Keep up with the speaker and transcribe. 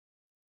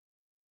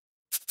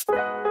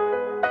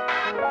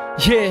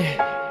Yeah,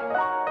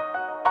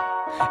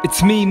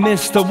 it's me,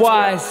 Mr.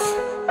 Wise,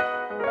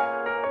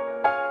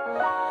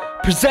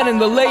 presenting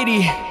the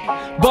lady,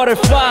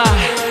 Butterfly.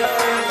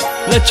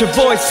 Let your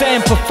voice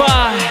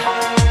amplify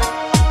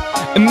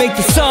and make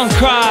the song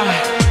cry.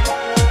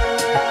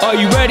 Are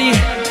you ready?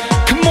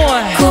 Come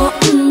on. こ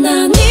ん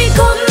なに好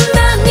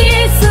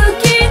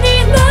き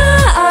にな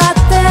っ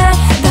て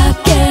だ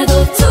け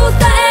ど伝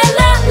え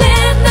られ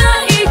な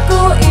い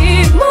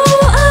恋も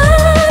あ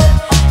る。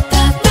た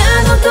だ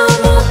の友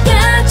達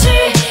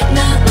な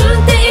ん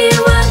て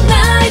言わな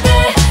いで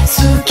好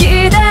き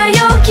だよ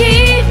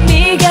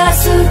君が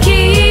好き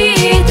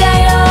だ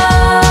よ。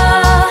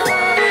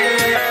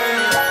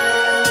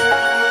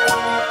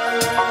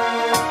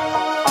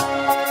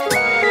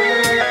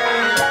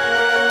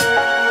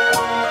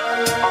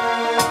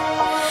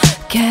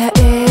携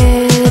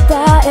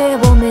帯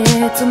を見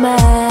つめ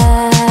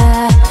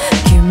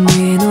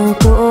君の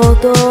言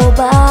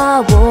葉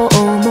を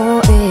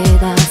思い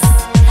出す。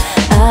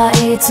あ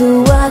いつ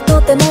はと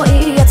てもい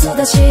いやつ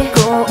だし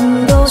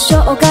今度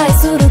紹介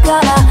する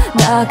から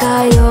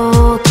仲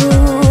良く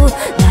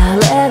な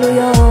れる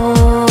よ。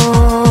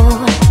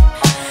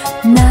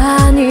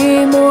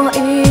何も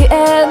言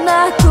え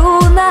なく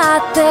なっ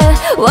て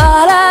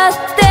笑っ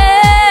て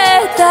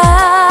た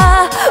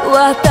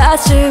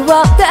私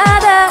はた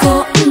だ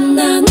こん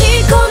なに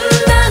好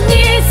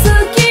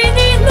きに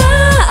な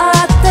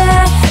って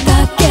だ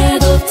け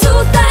ど伝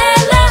え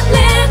られ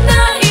な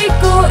い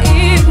恋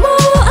も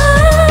あ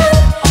る。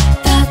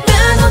ただ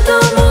の友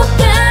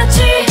達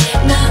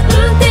なん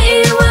て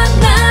言わ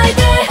ないで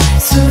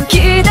好き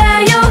だ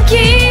よ君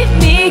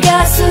が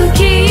好き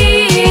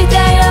だ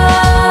よ。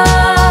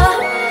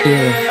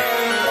 Yeah.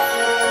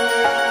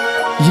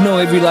 You know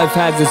every life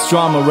has its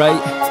drama,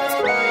 right?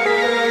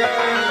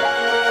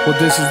 Well,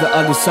 this is the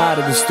other side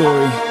of the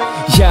story.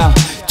 Yeah.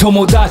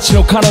 友達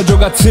の彼女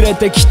が連れ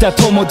てきた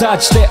友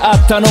達であ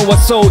ったのは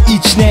そう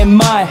1年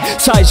前。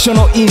最初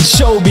の印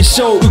象微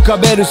笑浮か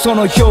べるそ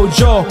の表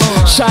情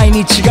シャイに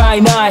違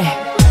いない。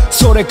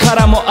それか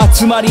らも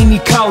集まりに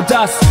顔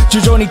出す徐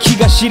々に気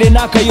が知れ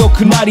仲良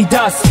くなり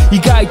だす。意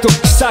外と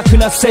気さく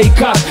な性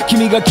格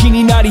君が気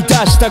になり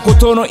だしたこ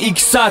とのい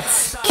きさ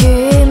つ。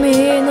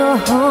君の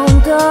本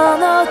当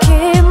の気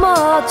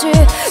持ち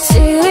知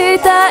り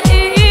たい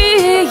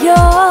よ。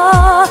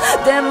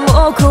で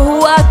も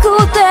怖く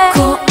て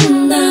こ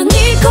んなに好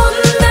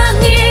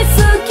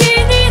き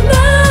にな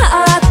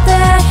って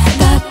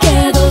だけ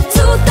ど伝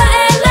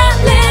えら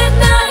れ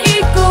ない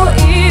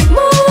恋も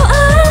あ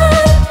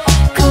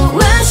る。壊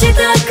した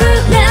く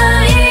な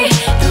い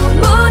友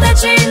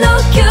達の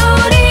距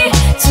離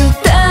伝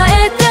え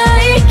た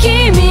い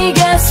君が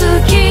好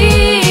き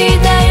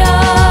だよ。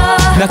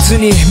夏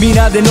に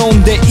皆で飲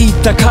んでいっ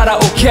たカラ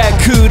オケ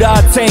クー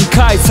ラー全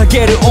開下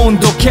げる温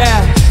度計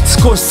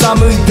少し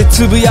寒いって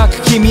つぶや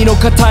く君の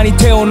肩に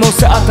手を乗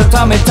せ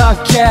温めたっ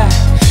け。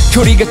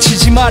距離が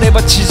縮まれ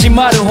ば縮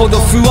まるほど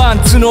不安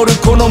募る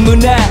この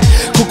胸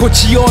心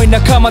地よい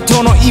仲間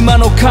との今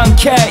の関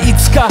係い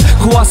つか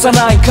壊さ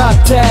ないか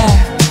って。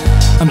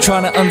 I'm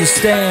trying to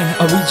understand,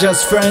 are we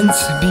just friends?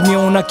 微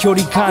妙な距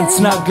離感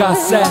つなが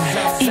せ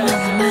今は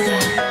まだ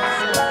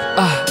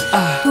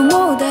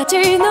友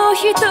達の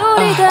一人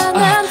だ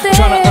なんて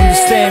Trying to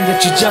understand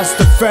that you're just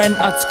a friend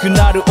熱く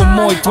なる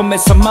思い止め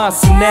覚ま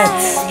すね。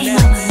今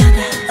はまだ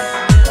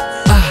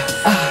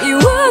言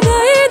わな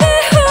いで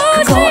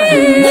ほしい。こ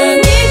んな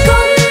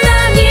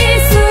に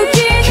好き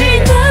に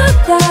なっ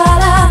た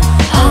ら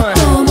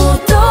後戻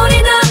り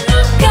なん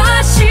か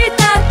し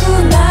たく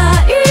な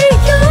い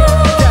よ。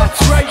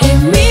意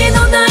味の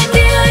ない出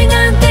会いな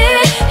んて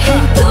一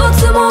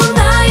つもな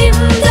いん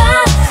だ。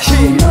こ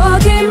の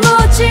気持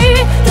ち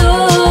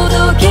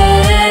届け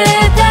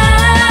た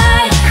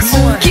い。好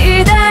き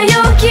だよ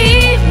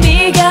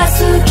君が好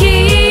き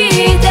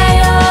だ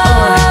よ。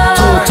唐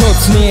突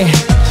に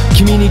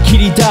君に切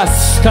り出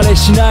す彼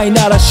氏ない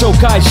なら紹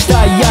介し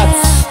たいや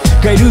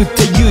つがいるっ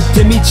て言っ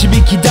て導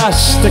き出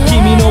した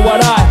君の笑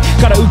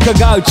いから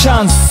伺うチ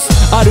ャンス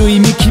ある意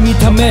味君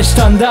試し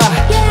たんだ。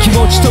気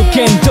持ちと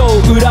言動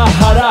裏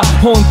腹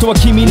本当は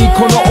君に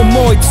この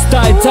思い伝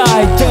え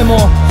たい。で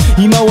も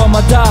今は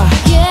まだ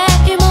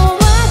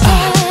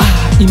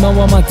今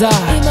はまだ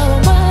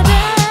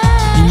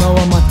今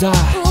はまだ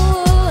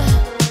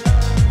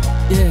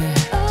Yeah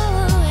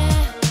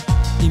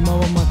今は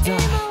まだ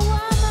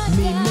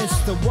Me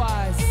Mr.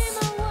 Wise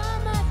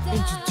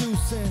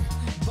Introducing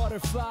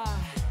Butterfly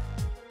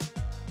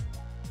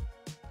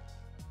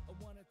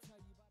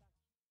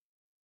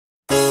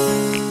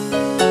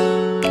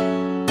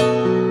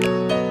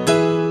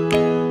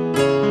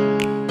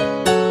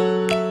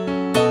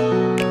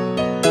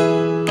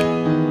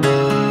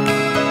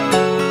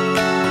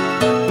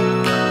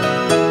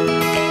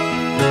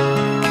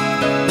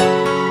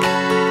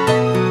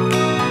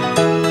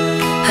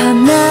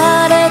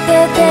離れて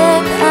て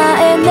会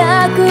えな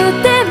く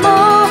ても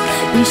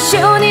一緒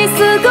に過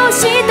ごし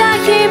た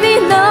日々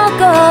のこ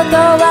と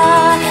は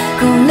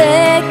これ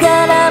か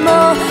らも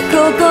心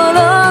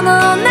の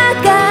中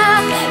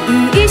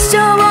一生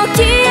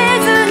消え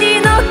ずに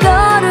残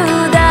る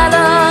だろ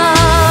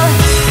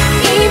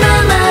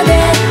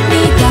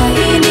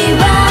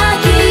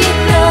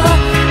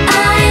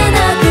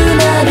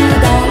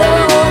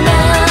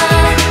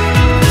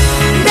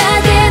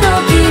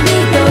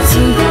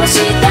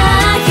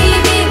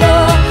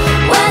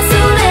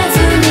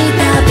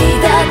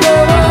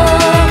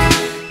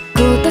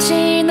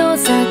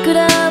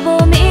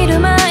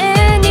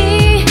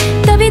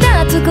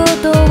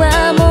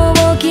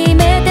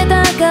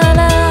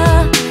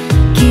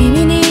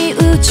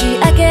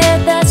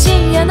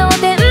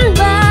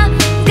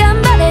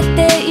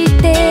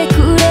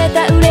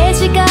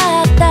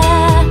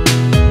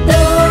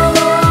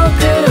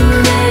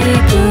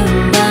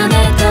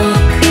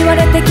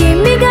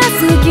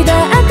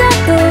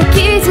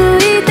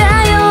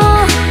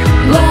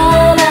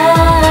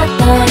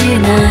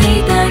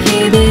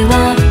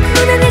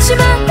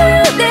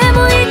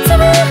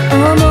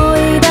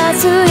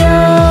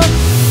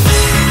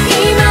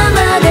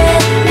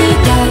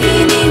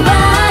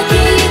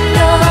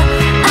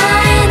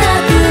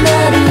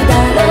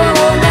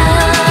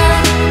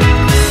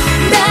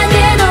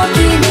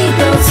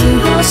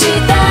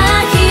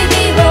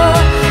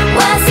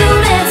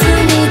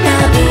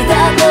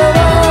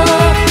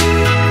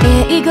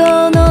最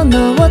後の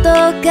ノート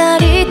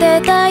借り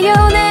てた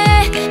よ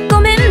ね。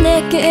ごめん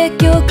ね、結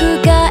局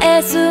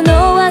返す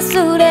の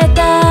忘れ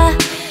た。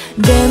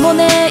でも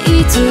ね、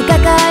いつか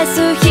返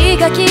す日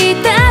が来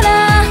た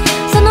ら、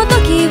その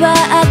時は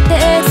会って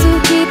好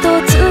きと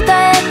伝え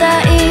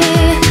たい。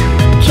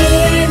君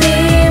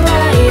は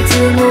いつ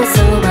もそ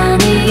ば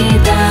にい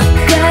た。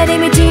帰り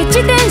道自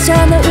転車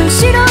の後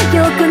ろ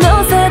よく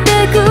乗せ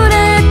てくれ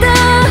た。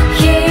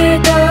一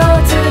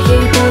つ一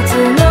つ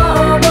の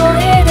思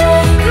い出、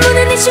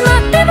胸にしま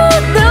っても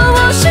ど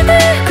うして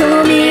込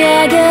み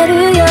上げる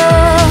よ。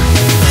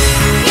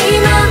今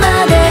ま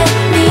で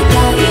みた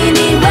いに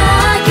は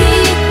き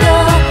っと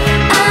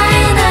会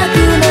えなく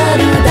なる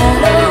だ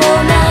ろ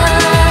うな。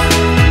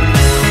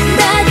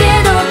だけ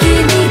ど君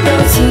と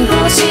過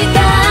ごした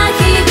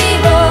日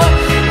々を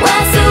忘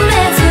れ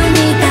ずに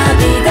旅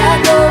立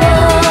とう。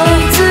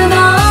いつの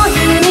日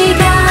に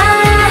か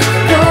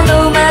この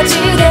街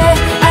で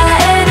会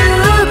える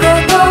こ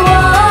とを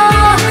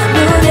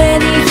胸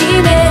に秘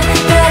め、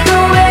たと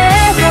え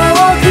遠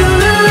く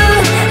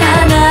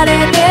離れ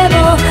ても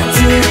ず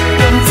っ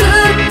とず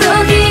っと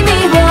君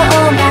を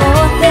思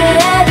って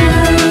る。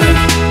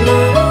も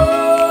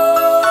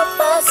う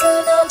バス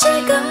の時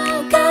間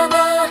かな。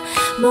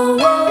もう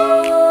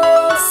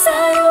さ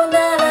よな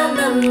らな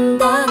ん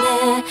だね。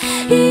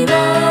今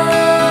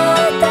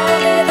旅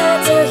立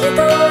つ一人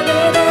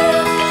で。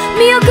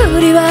見送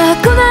りは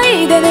来ない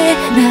でね。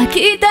泣き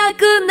た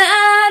くな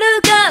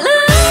るから。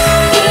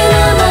今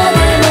まで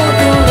も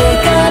これ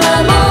から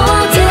も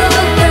ずっ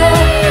と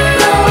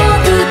遠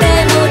くて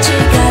も近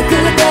く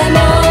ても、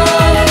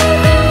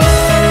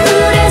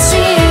嬉しい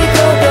こ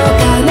と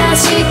悲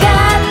しか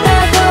った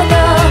こと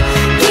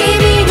君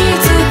に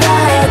伝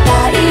えた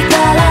いか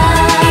ら。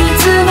い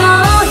つの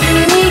日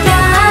にか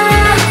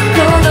こ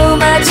の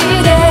街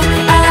で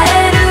会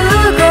える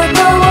こと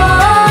を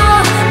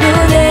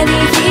胸に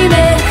秘め、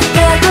た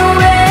と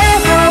え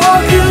遠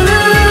く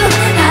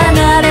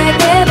離れ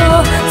ても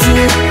ず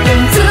っと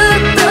ず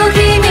っと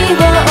君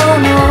を思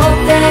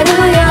ってる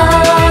よ。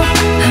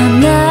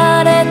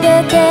離れて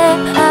て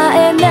会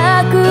えな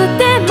く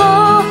ても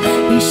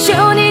一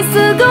緒に過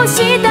ごし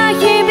た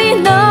日々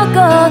のこ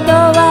と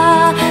は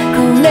こ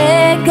れ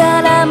か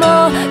らも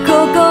心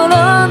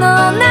の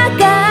中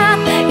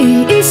一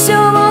生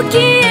消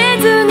え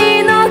ずに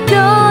残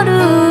る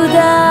だ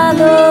ろ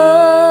う。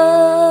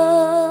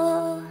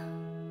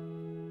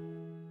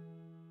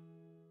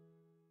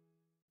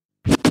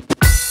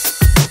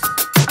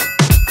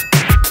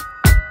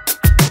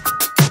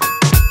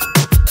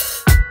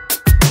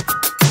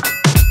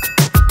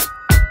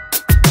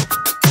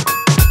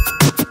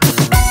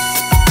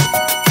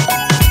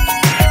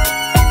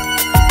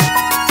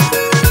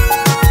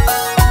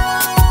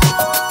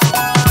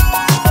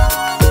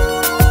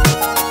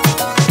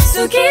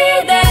好き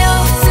だよ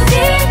好き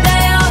だ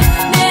よ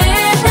ね。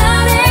誰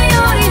よ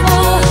りも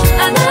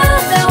あな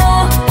たを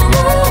思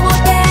っ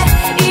て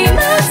いま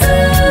す。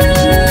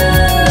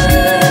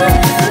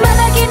まだ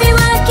君は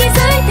気づ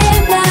いて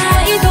な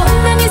い。どん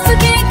なに好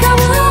きかを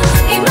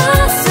今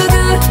すぐ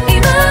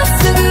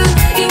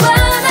言わ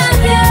な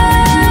きゃ。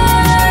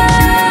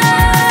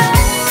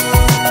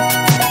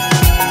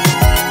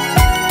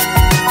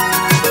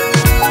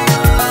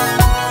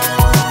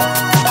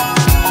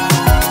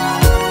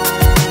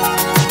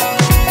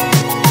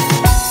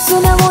素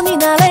直に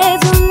なれ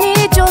ず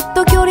にちょっ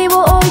と距離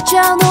を置いち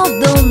ゃうの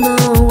Don't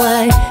know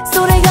why。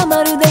 それが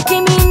まるで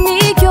君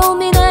に興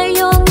味ない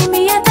ように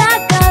見えた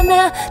か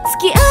な。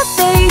付き合っ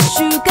て1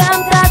週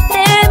間経っ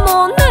ても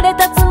う慣れ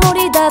たつも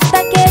りだっ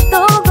たけど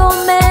ご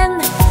めん、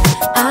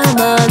天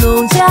の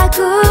弱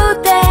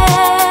で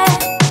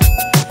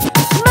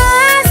ま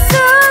っす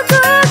ぐ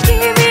君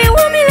を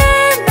見れ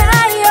な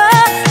いよ。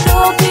ド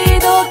キ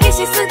ドキし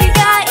すぎが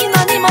今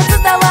にも伝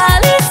わ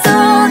りそ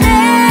うで。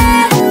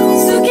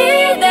好き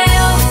だよ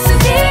好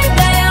きだ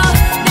よ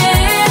ね。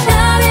誰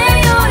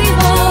よりも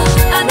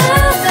あな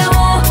たを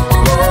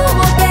思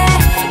って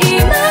い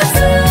ます。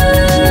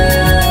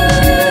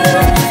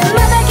ま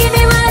だ君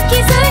は気づ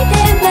いて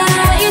な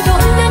い。どん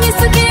なに好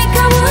きか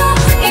を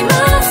今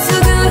す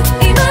ぐ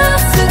言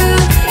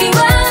わ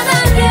な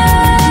きゃ。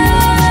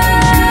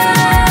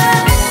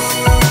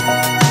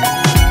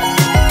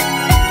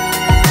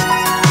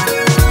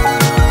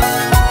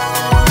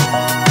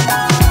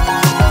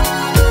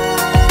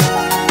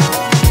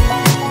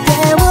手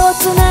を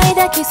つないだ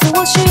キス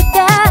をし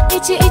た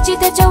いちいち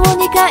手帳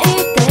に書い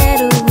て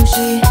る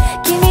し、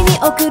君に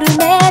送る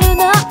メール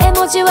の絵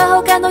文字は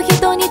他の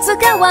人に使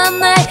わ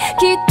ない。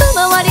きっと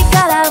周り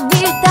から見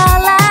た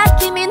ら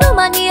君の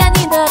マニア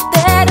になって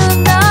る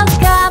のか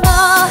も。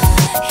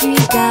惹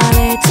かれ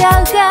ち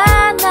ゃうか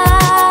な。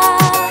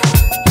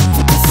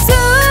好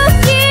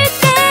きっ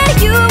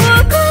ていう言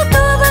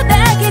葉だ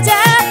けじゃ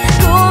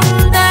こ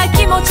んな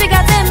気持ち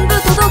が全部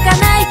届か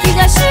ない気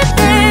がし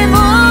ても。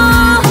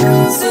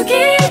好き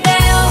だ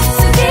よ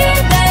好き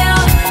だよ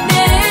ね。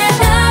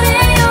誰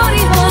より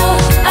も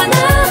あな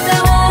た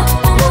を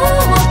思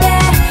って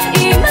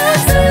いま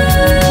す。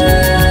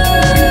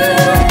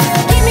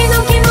君の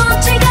気持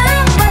ちが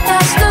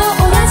私と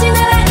同じな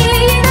ら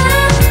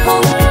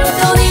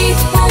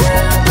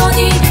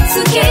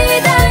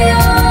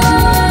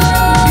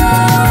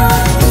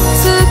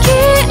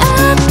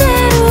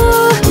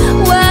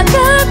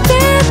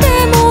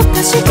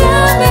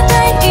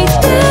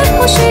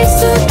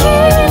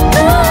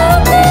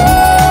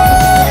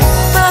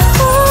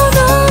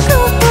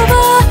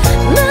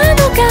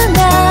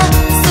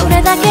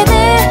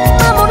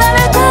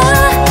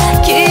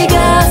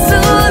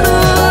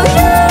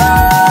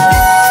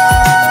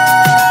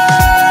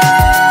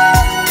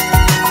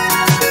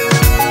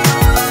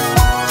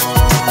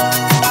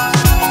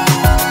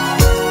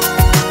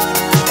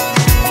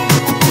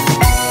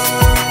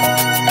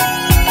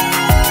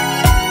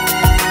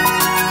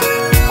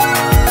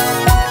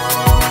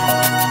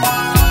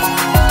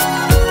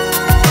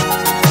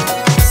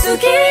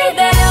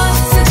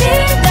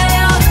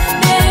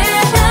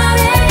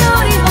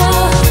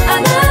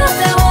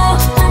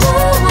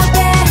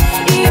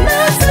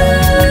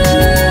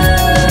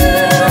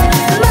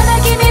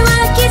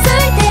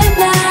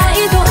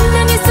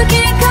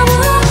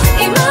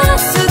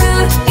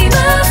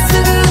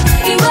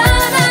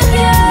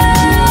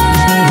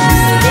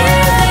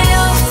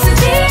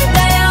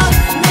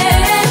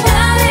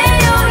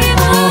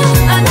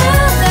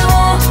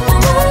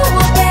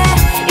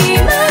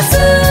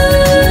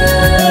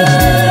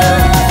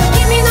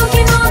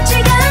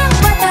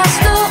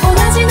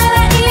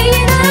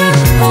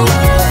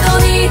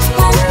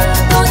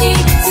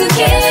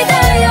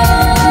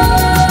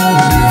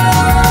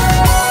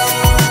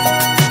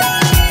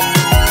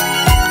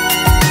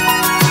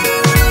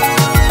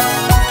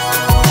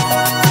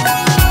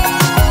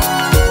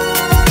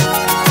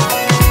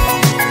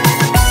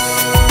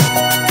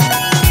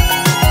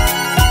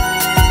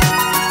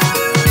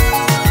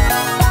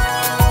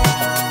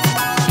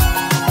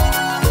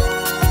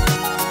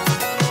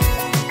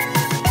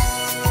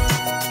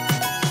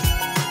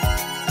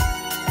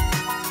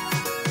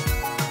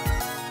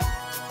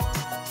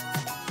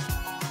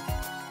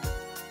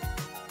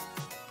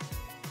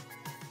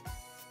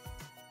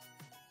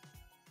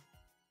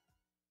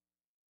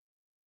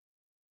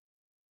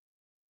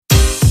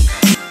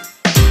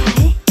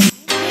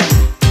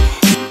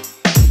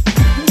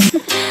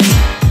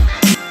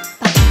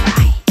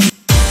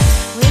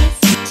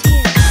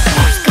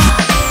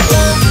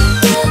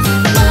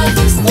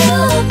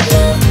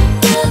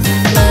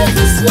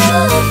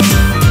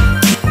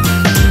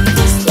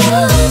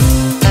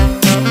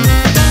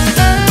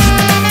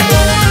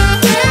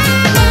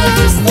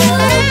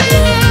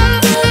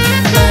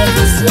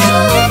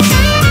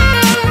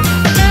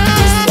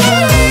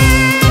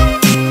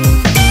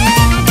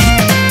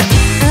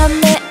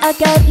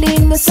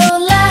の空、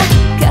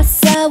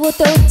傘を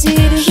閉じ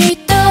る人、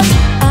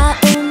青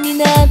に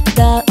なっ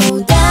た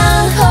横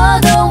断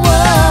歩道を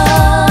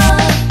カ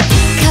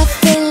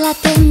フェラ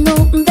テ飲ん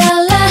だら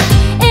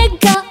笑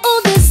顔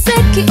で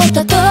席を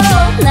立とう、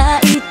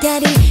泣いた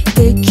り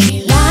で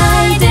き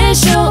ないで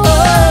しょう。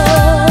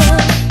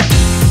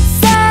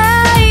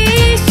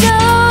最初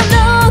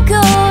の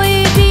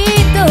恋人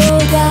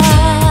が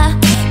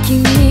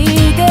君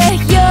で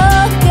よ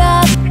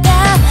かった。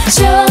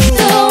ちょっ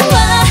と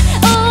は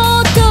大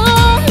人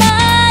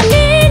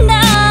にな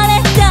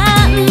れ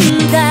たん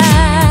だ。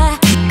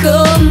こ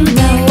ん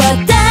な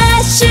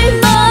私も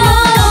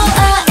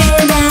会え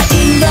ない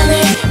んだね。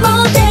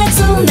もう手つ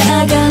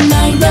なが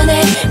ないんだ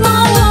ね。もう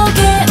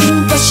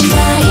喧嘩し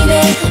ない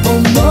で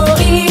思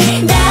い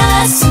出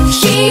す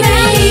日々、ない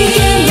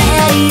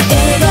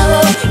笑顔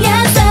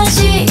優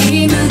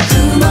しいぬ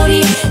くも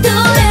り、ど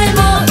れ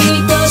も愛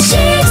しく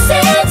切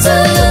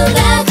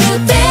なく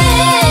て、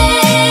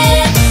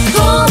本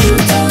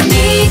当に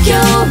今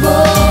日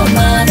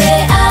まで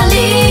あ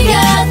りが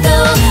と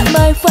う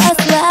My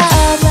first love。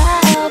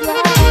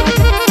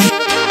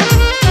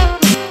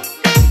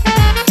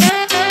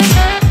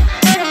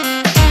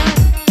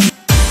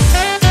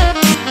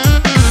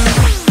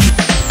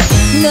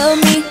 飲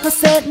み干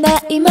せな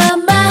いま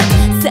ま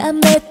冷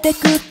めて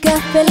くカ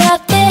フェラ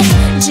テ、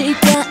時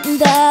間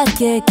だ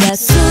けが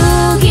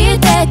過ぎ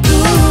てく。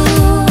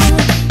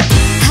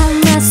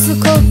話す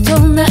こと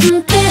なんて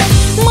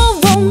も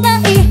うな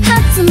いは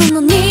ずな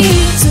のに、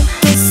ずっ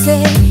と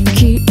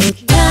席を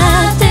立て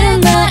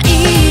ない。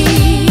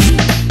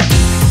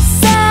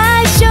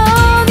最初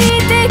に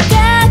出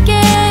かけ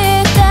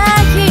た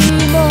日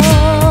も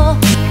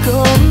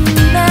こん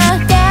なだ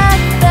っ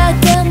た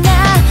かな。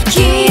君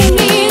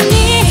に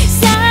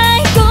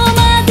最後ま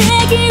で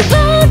気を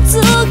使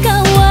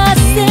わ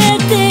せ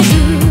てる、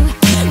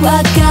わか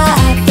っ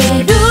て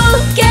る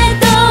け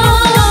ど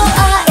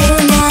会え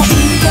ない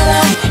から、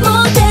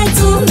もう手つ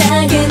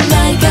なげ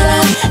ないか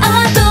ら、あ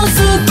と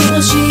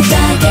少しだ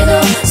け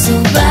どそ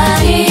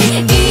ばにい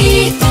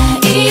た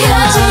いよ。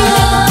初め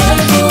て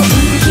本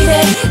気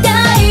で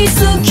大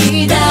好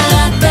きだっ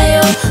た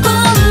よ。本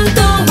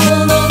当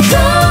の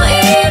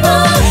恋を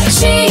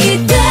し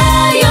た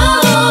よ。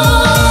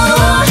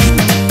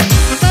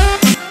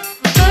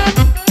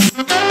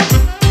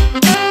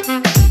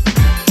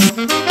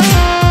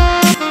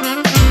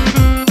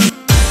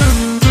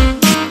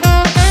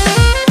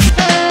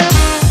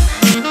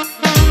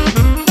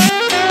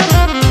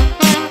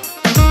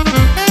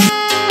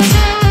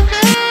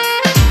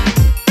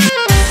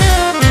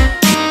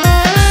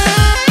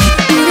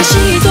嬉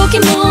しい時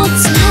も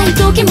辛い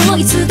時も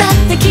いつだっ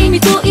て君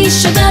と一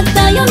緒だっ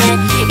たよね。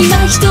今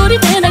一人で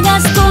流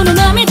すこの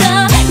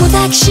涙、もう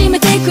抱きしめ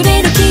てく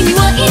れる君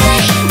はいない。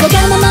わ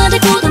がままで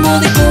子供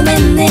でごめ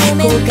んね。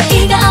後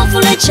悔が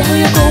溢れちゃう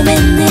よごめ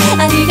んね。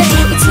ありがと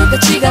う。いつか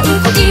違う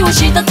恋を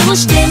したと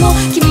しても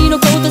君の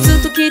ことず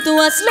っときっと忘れ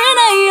ない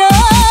よ。も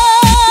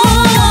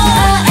う会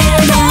え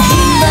ないん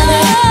だね。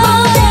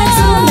もう手つ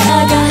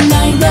なが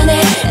ないんだ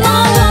ね。も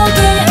う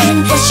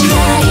喧嘩し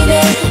ない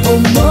で思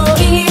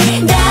い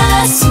出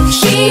す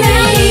日々、ない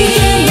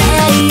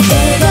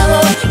笑顔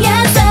優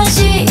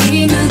し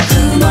いぬく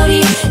も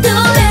り、どれ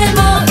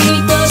も愛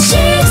しく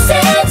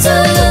切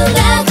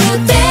なく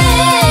て、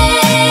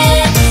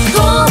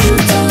本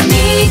当に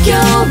今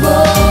日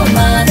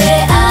まで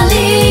あ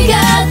りが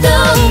とう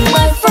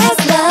My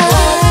first love。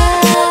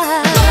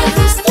 My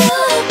first love。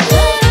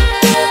 My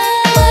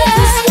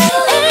first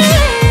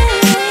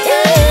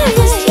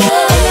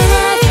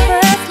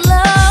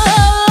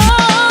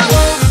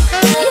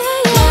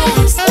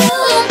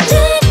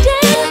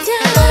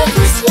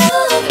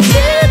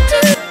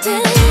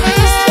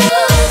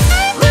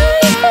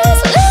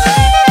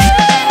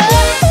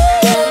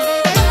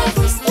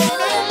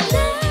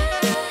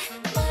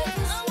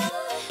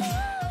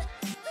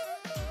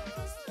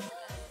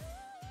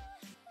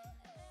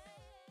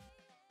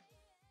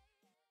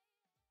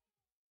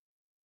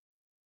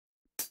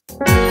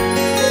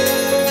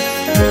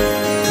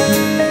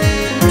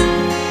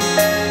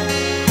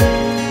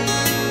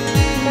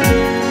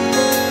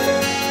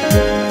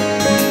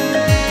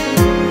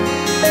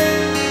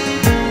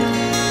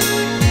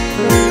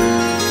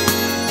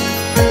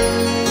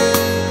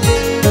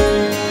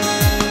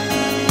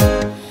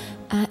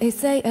I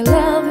say I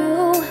love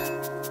you。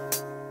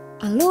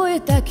 歩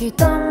いてき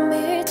た道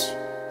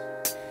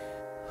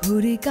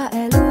振り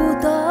返る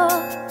と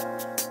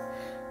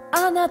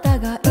あなた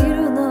がい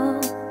る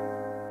の。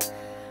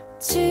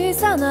小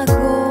さな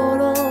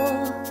頃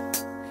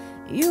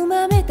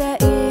夢見て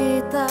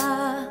いた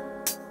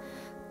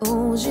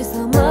王子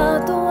様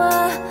と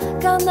は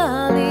か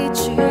なり違っ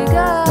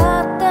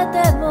て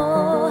て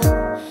も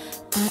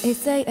I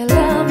say I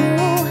love you。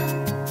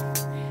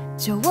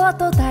 ちょっ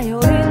と頼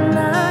り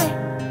ない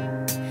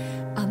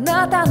あ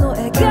なたの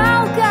笑顔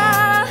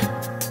が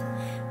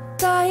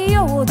太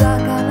陽だ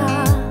か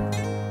ら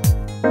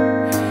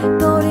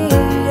取り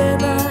入れ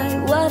ない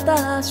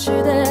私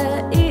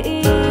で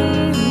いい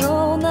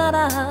のな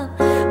ら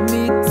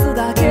3つ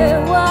だけ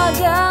わ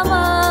が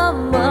ま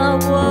ま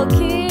を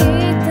聞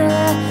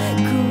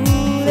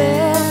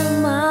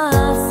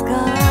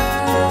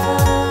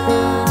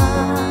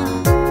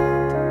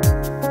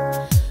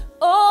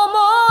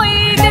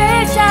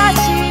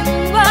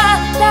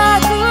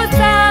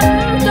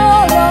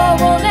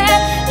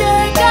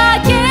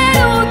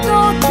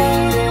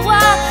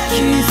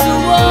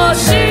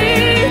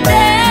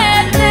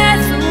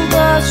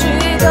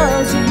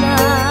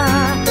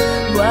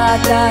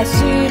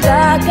私だ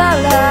か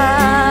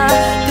ら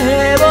手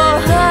を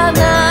離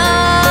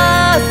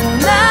さ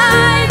な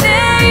いで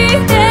い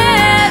て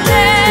ね。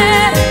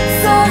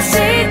そし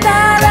た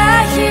ら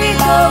一言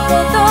言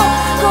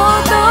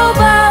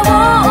葉を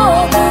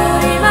送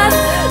ります。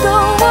ど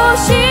う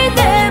して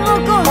も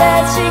これ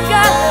しか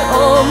思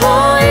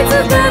いつ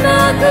かな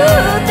く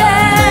て、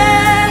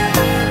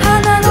花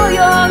のよ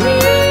うに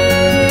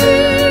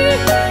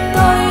鳥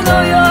の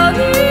よう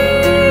に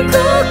心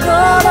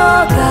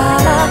か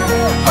ら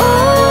送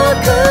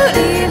り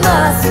ま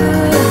す。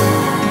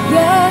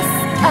 Yes,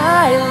 I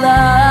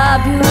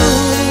love you。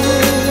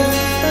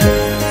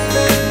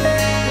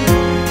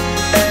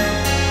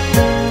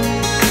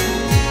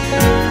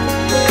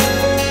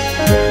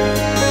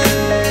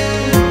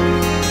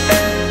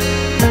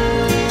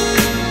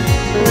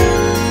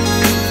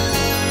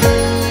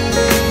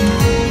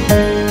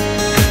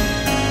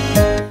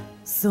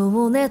 そ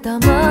うね、た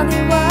まに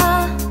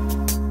は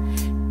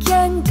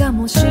喧嘩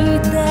もして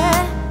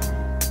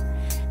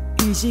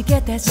いじ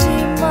けてし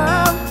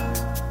まう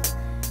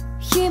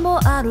日も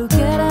あるけ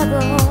れど、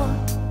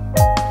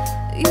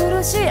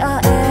許し合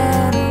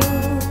える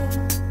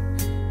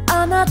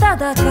あなた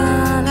だか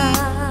ら、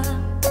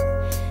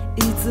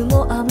いつ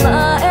も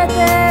甘え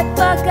て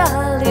ば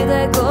かり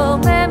でご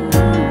めんね。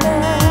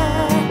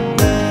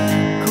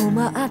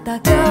困った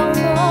顔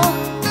の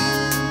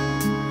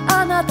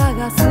あなた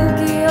が好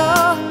きよ、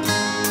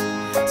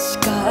叱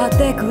っ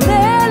てくれる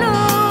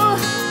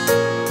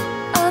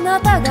あな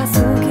たが好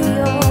き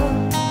よ。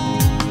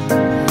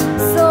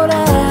それ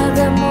で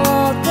も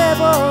手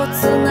を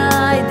つ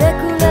ないで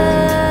くれ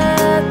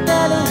て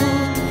る、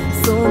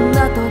そんな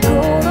とこ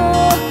ろ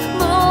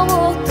も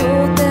うと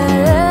て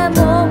も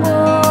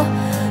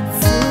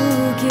好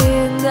き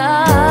な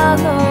の。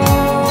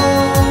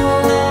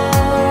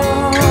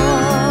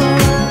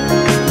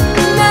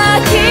泣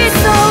き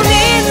そうに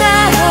な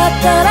っ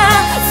たら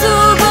す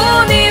ぐ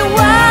に笑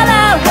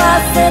わ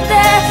せて、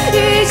意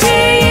地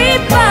いっ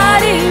ぱ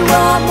りは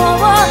も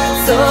う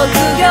卒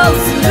業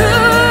する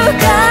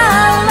か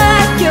ら、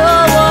今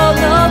日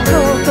のこ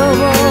と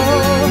を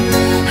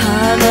話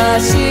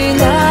し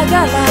なが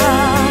ら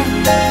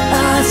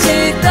明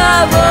日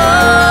を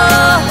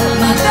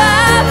また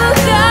迎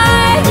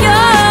えよ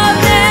う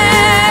ね。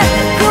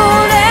こ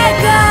れ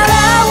から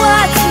は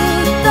ず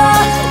っと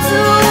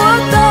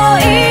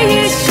一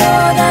緒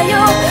だよ、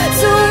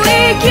水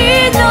気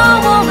の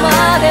ま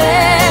で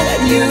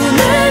夢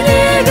に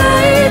描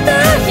いた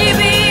日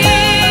々、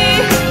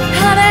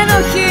晴れの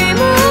日も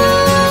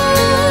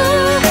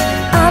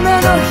雨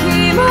の日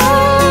も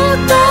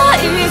大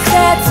切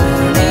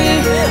に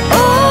送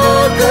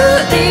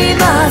り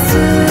ます。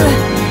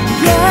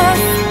 Yes,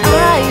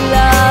 I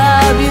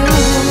love you。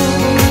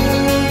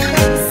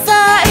 最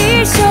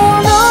初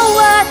の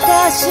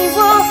私を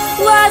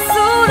忘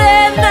れ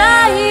な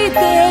いで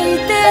い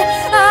て、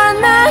あ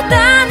なた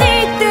に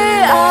出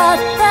会っ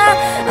た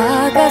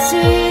証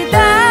だ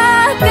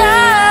か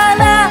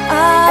ら、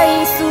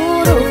愛す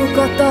るこ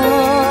と、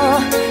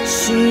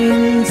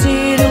信じ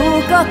る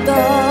こと、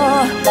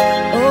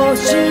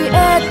教え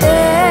て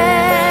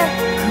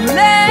くれ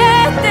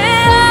て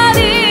あり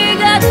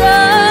がとう。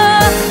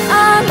あ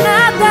な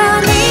た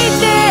に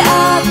出会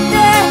って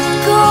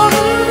こん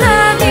な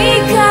に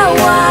変わ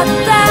っ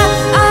た、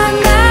あ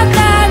なた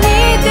に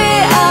出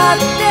会っ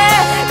て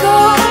こ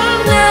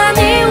んなに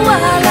笑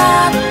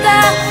った、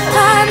あ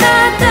な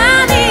た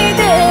に出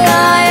会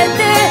えて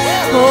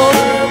本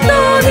当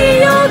に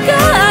よか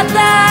った。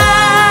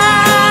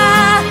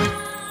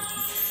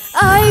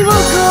愛を込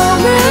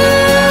め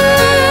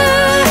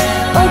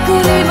送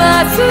り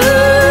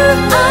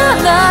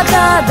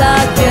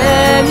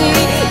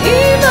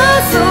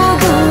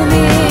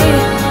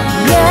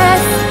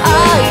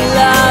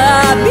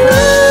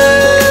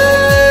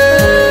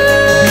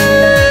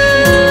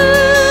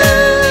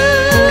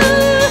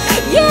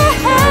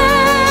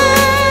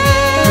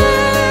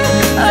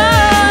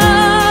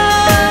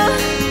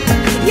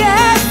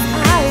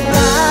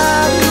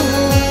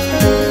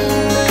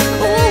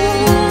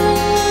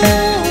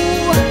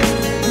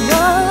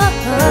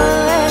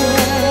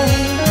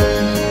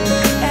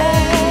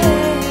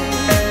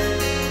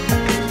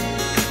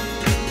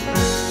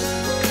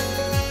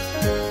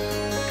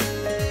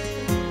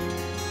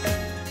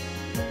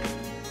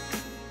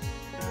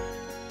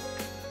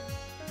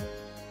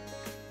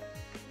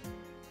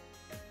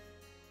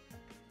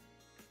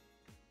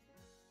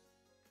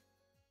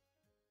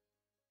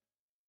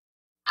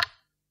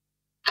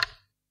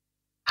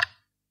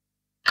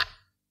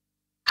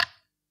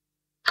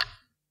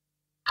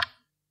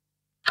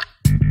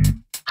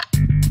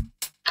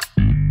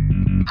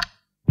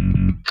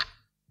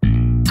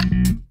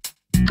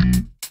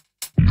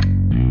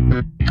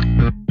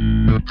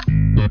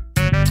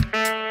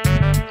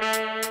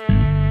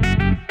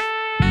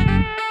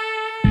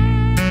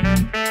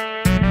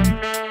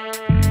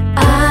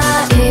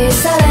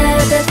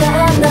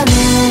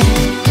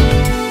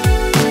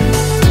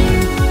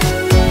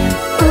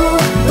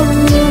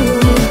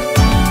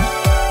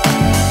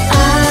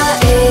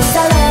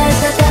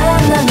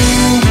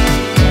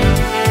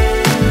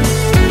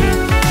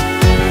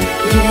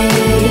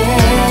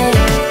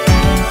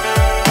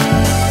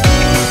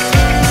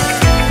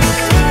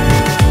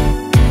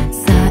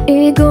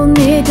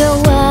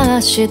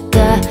し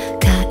た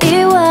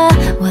会話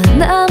は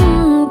なん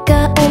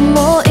か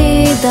思い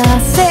出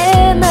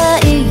せな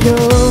いよ。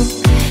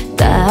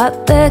だっ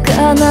て悲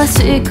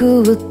し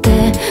くっ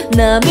て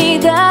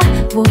涙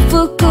を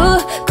拭く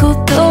こ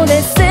と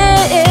で精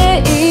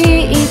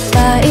一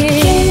杯。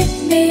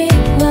君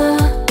は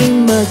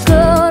今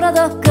頃ど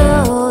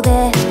こで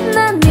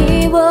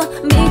何を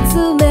見つ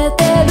め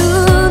てる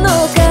の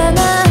かな。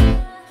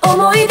思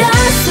い出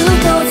す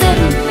と全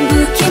部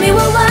君は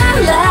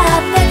笑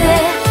ってて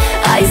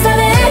愛され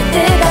て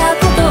た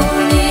こと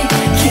に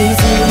気づ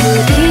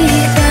い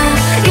た。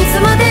いつ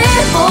まで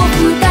も二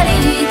人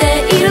で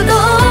いると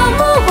思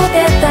って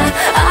た。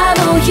あ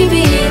の日々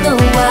の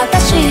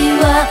私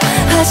は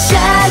はしゃ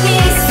ぎ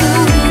す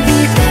ぎ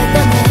てた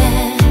ね。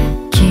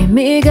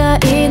君が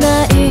いな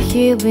い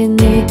日々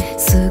に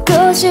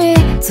少し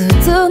ず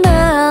つ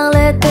慣れ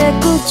て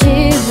く自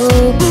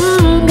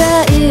分が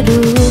いる。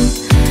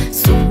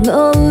そ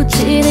のうち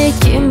に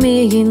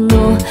君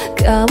の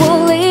香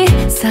り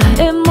さ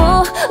え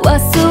も忘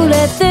れ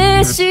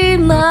てし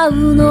まう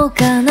の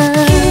かな。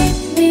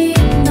君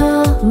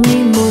の荷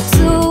物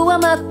は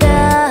まだ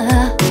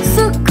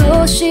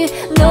少し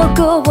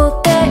残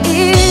ってい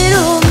る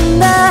ん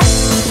だ。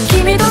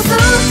君と過ご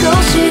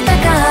した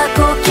過去、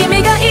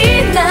君がい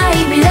ない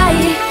未来、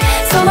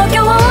その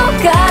境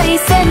界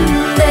線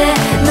で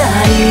泣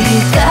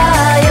いた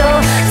よ。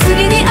次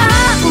に会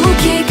う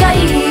機会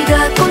が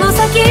この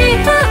先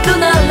ある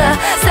なら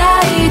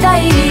最大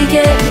限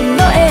の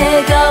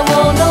笑顔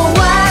の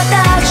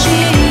私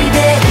で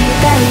い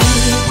たい。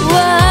別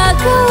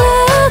れ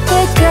て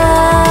か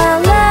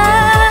ら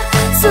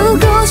少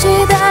し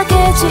だけ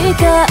時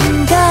間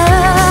が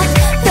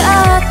経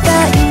った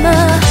今、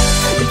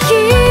君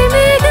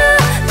が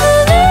触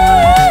れ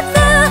た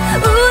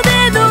腕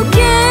時計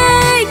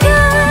が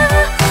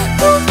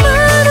止ま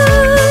る。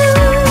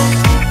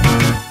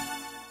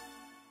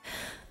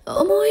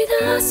思い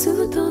出す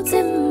と全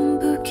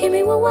部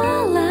君は笑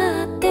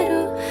ってる。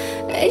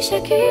映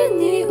写機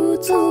に映っ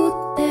て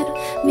る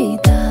み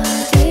た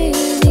い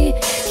に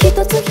一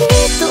つ一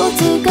つ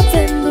が全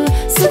部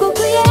すごく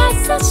優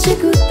し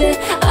くて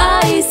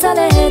愛さ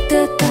れ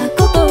てた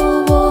こと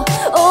を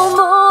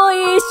思い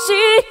知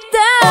った。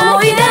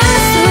思い出す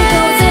と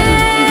全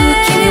部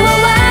君は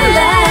笑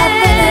っ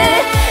て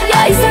て愛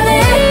され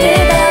て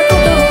たこ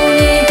とに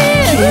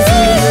気づ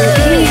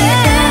いた。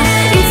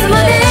いつま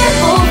で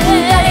も二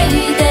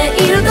人で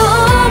いると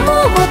思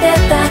って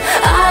た。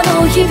あの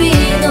日々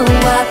の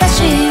私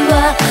は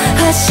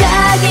はしゃ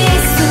ぎ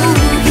す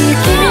ぎ。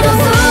君と過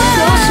ご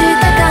し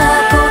た過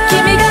去、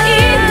君がい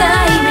な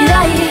い未来、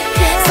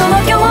その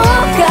境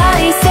界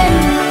線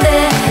で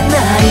泣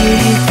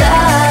いた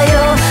よ。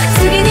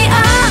次に会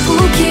う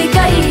機会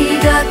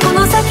がこの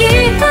先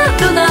あ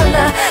るなら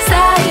最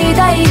大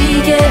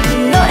限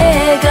の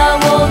笑顔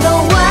の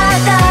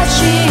私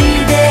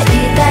でい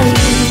たい。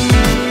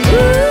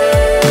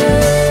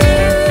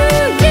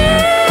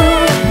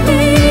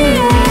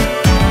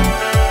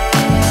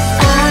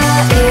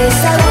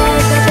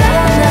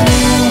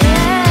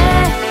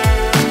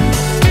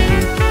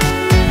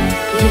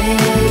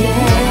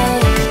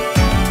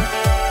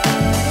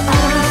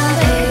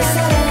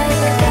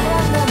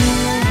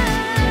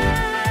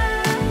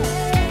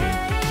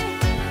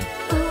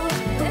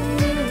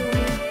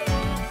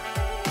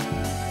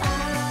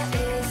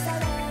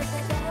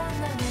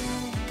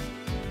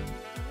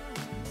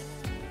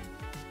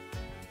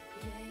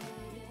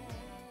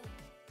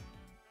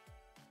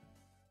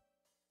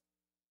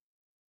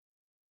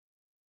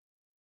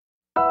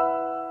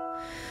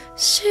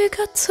4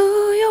月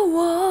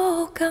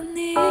8日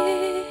に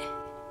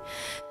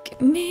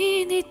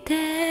君に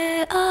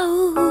出会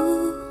う。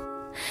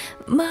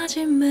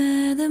真面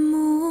目で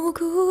無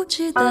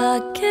口だ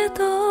け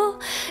ど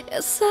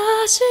優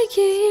し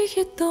い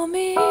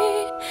瞳。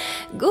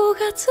5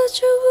月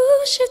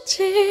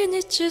17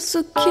日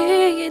好き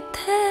で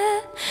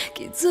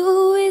気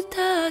づい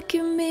た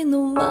君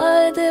の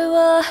前で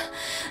は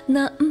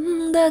な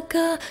んだ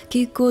か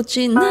ぎこ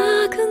ちな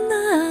く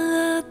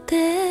なっ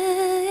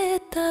て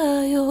た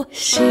よ。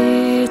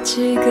7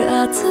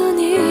月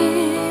に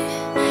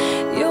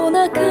夜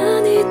中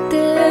に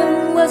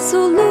電話す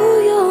る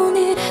よう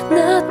に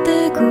なっ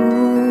て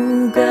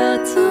9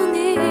月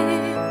に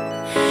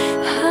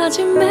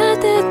初め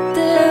て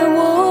手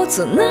を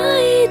つな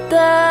い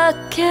だっ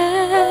け。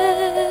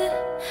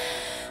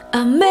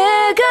雨が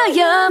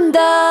止ん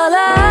だ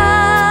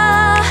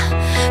ら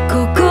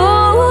ここ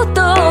を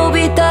飛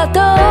び立と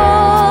う。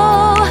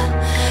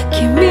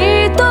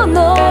君と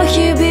の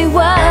日々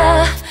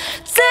は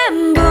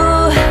全部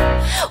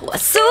忘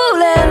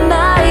れな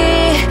い。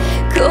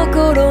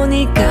心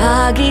に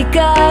鍵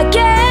かけ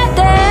て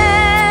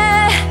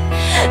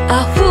溢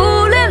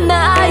れ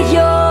ないよ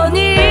うに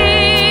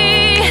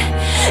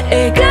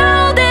笑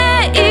顔で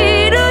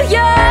いるよ。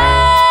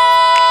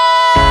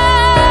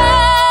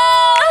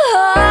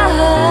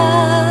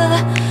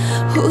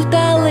二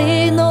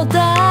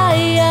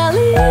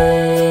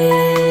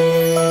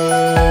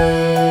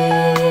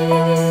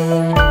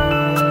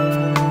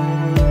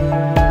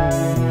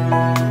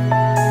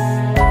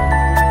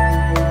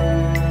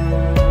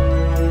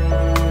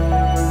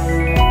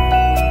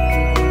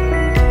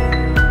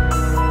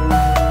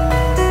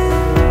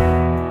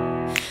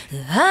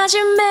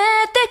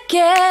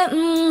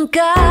喧嘩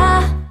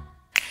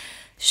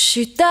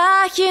し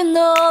た日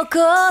のこ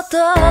と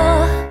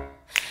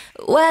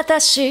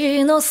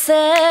私のせ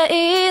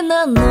い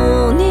な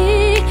の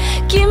に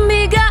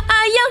君が謝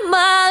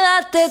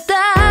ってた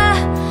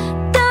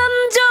誕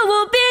生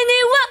日に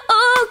は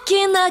大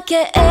きな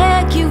ケ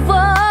ーキを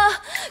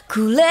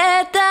く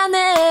れた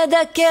ね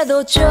だけ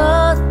どちょっ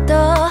と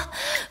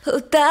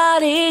二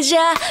人じ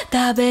ゃ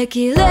食べ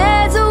きれ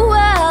ず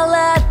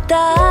笑っ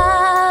た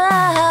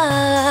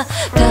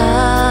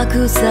た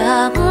く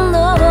さん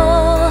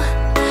の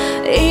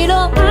い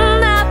ろん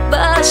な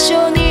場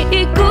所に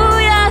行く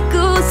約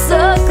束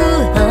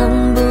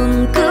半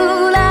分く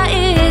ら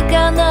い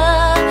か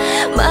な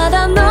ま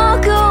だ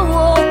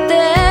残っ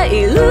て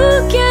いる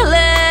け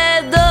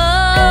れど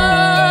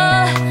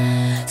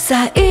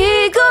最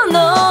後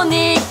の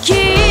日記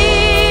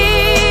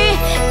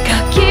書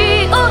き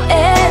終え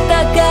た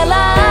から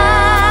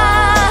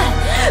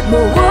もう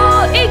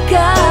行か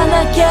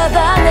なきゃ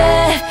だね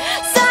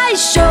最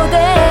初で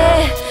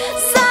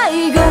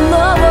最後の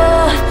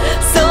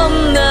そ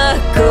んな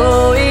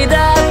恋だ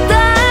った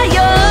よ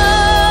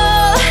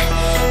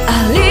あ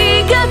り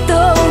がと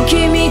う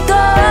君と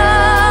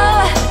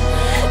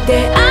出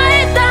会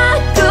えた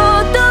こ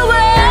とは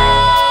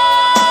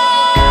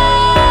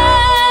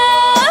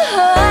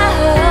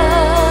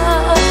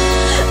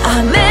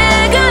雨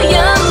が止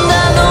んだ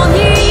のに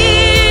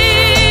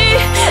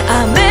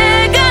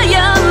雨が止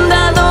んだ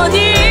のに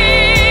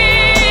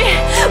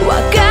分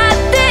かっ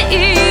てい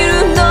る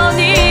の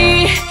に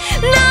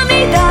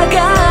涙が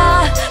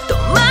止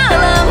ま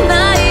らな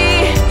い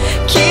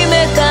決め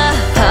た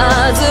は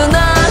ずな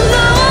の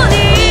に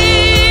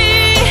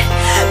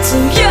強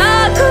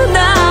くな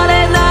れ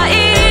ない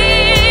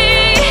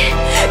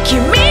君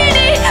に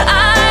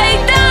会い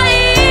たい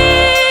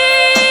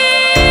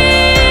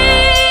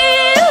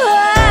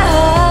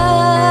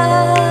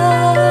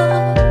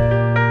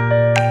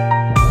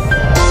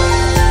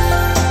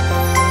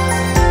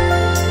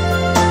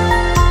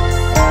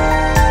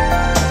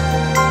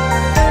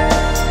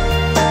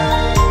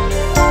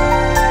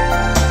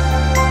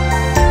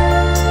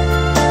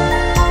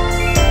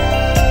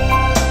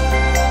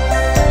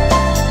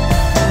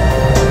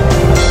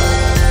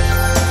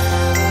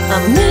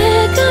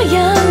雨が止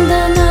ん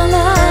だな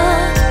ら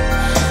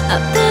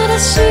新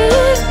しい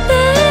ペ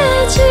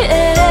ージへ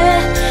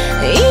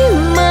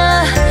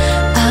今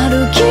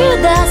歩き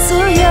出すよ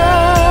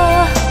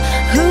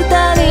二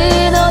人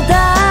のダ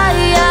イ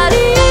アリ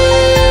ー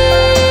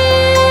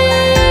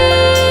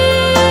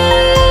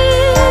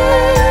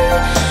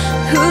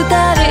二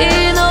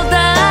人のダ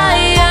イ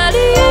アリ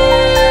ー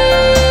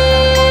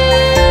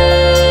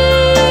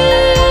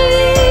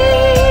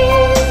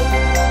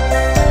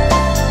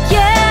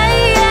Yeah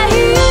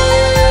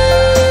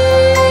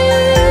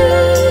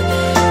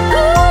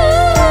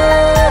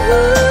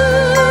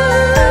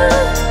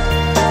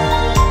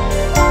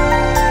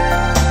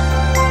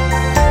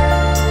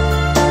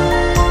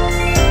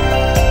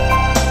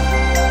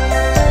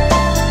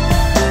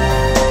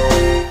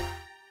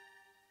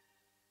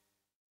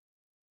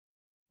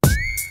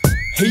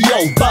Hey yo,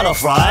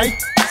 butterfly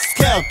ス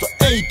ケルト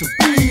 8B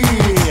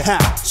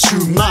週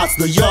末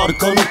の夜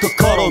この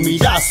心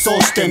乱す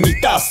そして見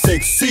たセ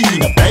クシー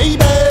なベイ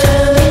ベー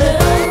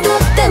とっ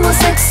ても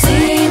セクシ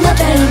ーな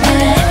ベイベ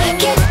ー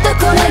きっと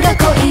これが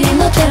恋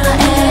の寺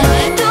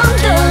へどん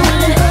どん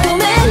止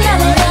めら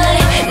れない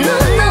No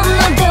no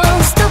no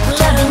don't stop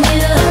loving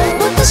you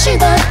私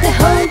だって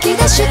本気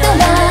出した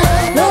ら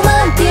ロ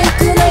マンティッ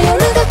クな夜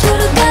が来る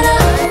から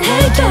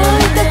Hey boy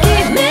とき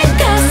めか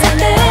せ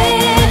て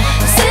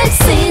セク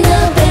シーな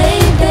ベ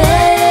イベー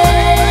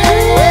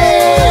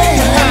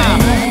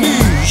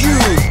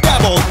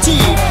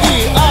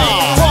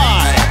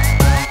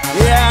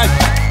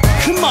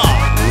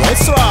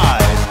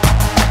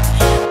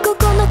こ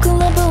このク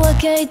ラブは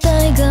携帯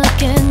が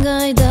圏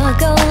外だ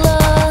から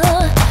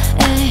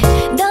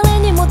誰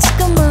にも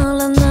捕ま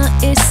らな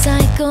い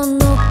最高の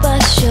場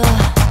所、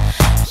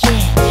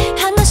yeah、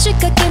話し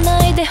かけ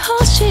ないで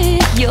ほし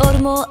い夜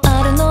も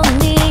あるの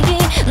に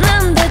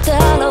なんで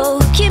だろう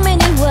君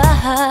に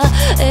は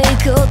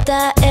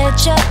答え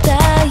ちゃった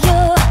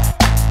よ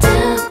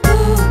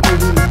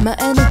前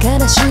の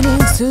彼氏に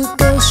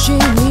少し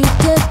似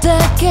てただ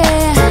け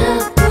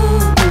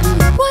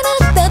笑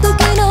った時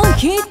の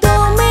瞳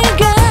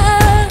が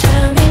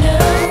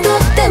とっ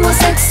てもセ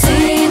クシ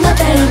ーなベ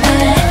イベ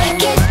ーき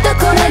っと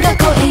これが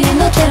恋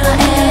の寺へ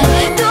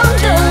どん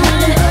どん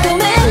止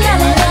められ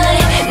ない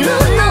No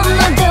no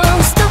no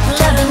don't stop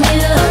loving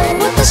you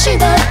私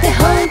だって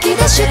本気出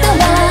したら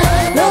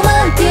ロマ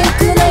ンティッ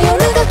クな夜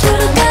が来る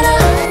から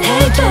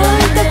Hey boy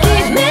とき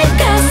めか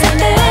せ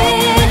て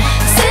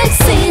セク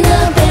シーな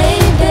ベイ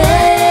ベ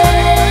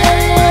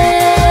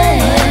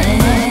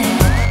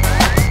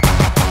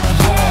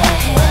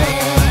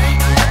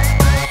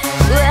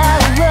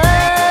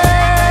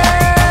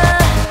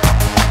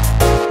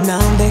ーな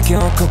んで今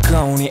日ここ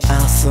に遊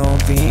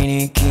び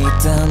に来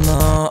たの、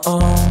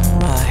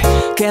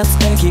Alright 血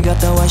液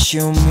型は趣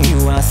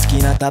味は好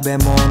きな食べ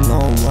物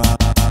は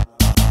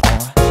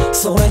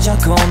それじゃ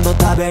今度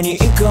食べに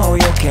行こう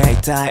よ。携帯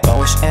教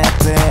え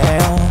てよ。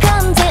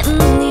完全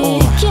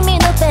に君の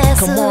ペー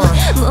ス、も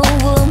う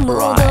戻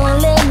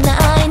れな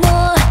いの。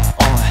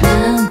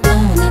なんと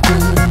なく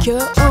今日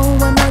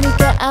は何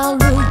かある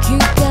気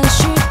がし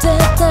て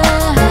た。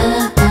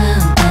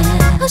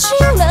知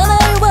らない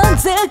は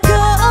絶好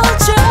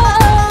調。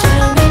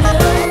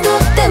と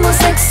っても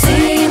セクシ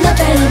ーなベ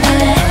イベ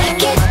ー、き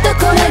っと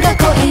これが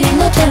恋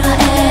の手前。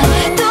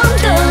どん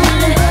どん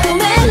止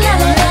めら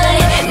れない。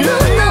No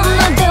no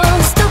no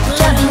don't stop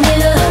loving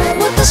you。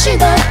 私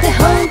だって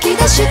本気出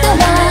した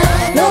ら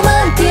ロ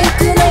マンティッ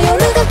クな夜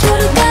が来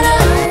るから。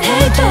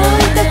Hey boy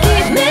とき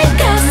めか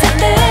せ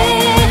て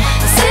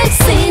セク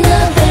シーな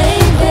ベ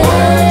イベー。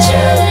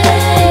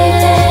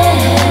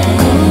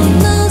こ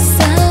の先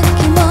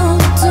も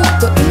ずっ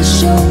と一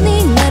緒に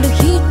なる人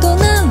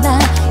なら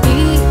い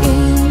い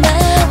な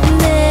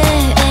ね。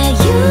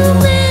夢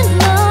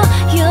の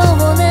よう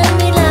な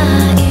未来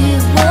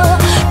を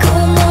こ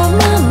の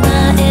まま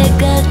描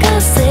か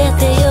せ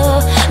てよ。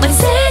My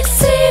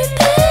sexy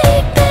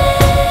baby。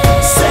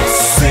 セク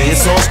シー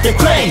そしてク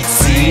レイジ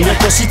ーな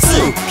個室、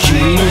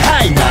君に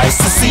ハイナイ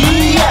スシ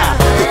ーヤ。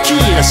テキ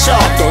ーラショッ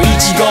ト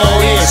一期一会、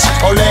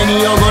俺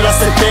におごら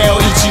せてよ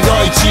一期一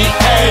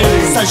会。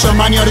最初は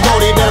マニュアル通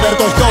りベロベロ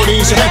と一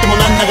人喋っても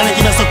なんだかね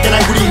気がそってな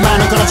いフリーマン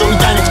の彼女み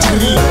たいな口ぶ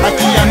り。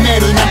諦め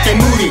るなんて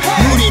無理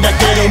だ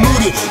けど無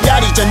理や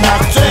りじゃな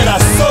くて偉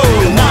そ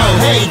う。 Now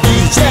hey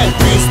DJ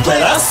please play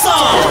that song。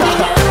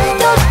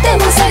 とって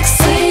もセク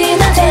シー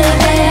なベイ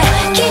ベ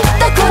ー、きっ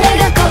とこれ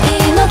が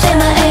恋の手前。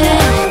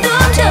ど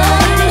んどん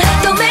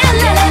止め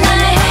られな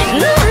い。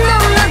 No no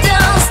no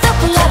don't stop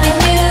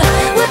loving you。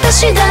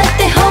 私だっ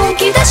て本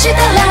気出した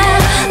ら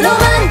ロマ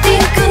ンテ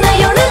ィックな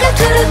夜が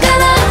来るか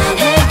ら。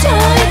 Hey boy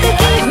とき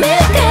め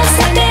かせ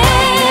て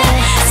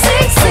セ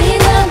クシー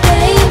なベ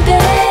イベー。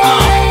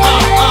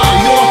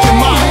夜明け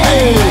前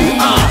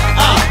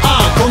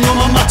このま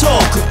ま遠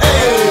く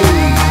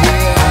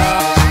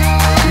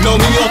ロミ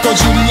オとジ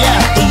ュリエッ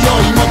トよ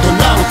りもド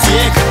ラマチッ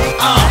ク。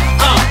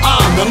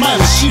名前も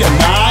知らな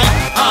いい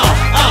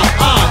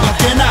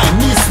けない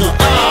ミスの味。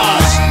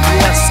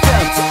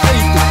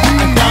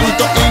アダムと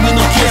イブの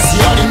キス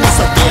よりもサ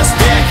ディス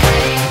ティック。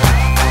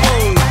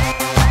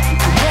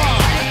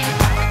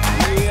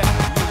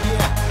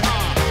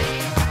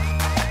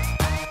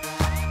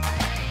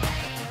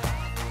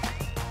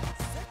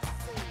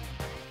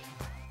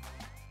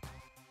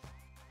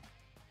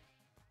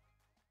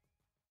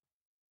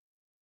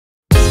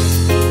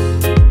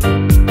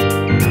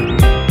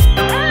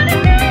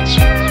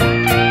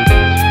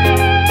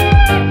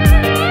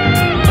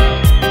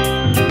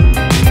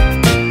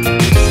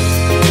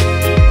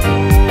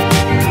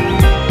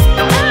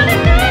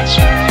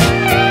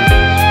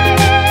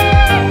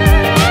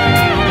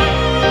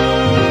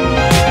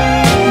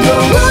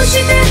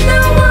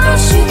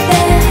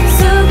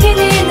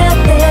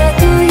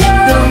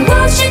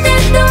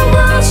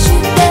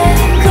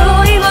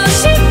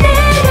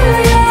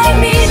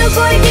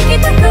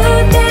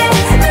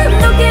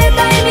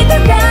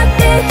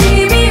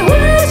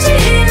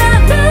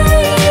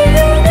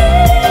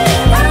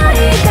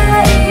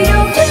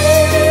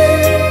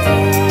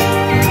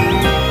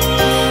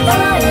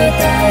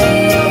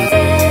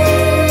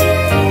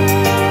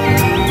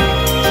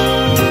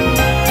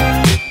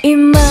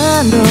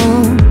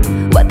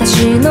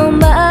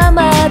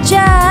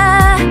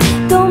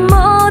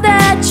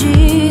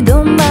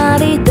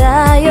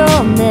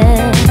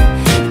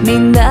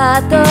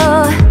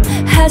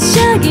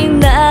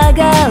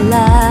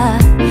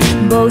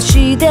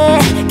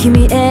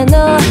君へ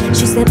の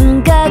視線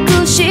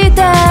隠し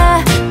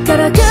たか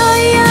らか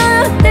い合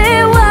って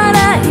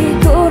笑い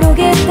転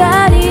げ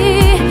たり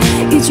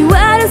意地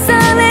悪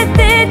されて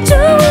ちょっ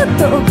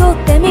と怒っ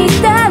てみ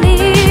たり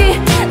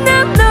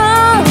な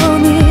の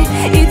に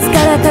いつ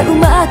からかう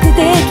まく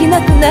でき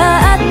なく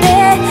なって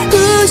不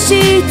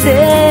自然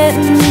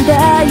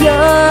だ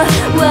よ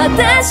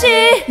私。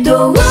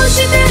どうし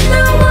て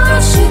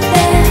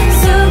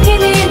好き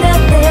になっ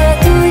て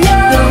くよ。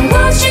ど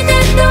うして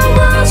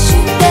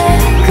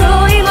恋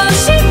を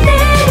して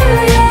る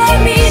よ。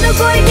君の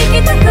声聞き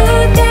たく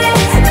て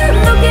何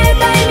の携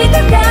帯見た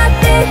かっ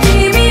て君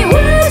は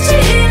知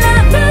ら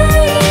ない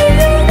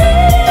よね。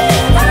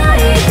会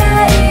いた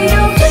いよ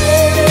ね。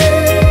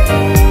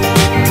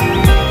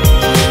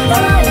会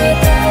い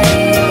たい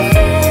よね。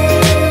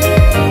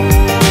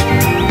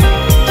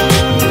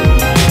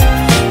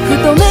ふ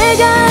と目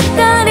が合った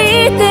り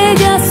手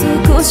が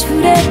少し触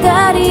れた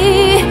り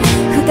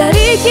二人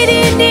きり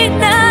に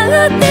な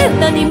って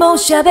何も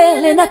喋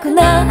れなく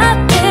なっ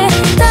て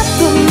多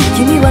分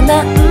君は何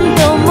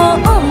とも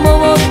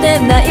思って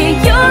ない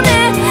よね。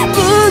不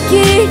器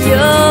用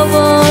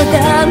だ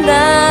な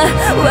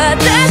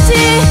私。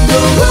ど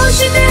うし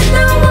て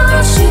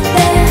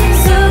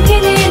好き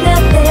にな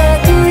って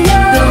くよ。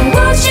ど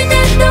うして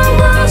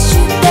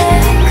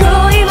恋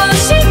を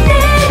して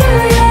る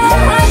よ。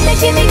なんで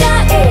君が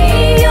い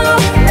いよ。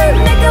なん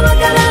でかわ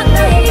からな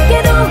いけ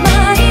ど毎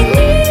日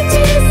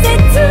切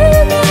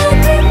な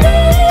くて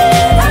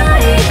会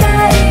いた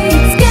い。い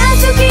つか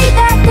好きだ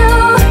と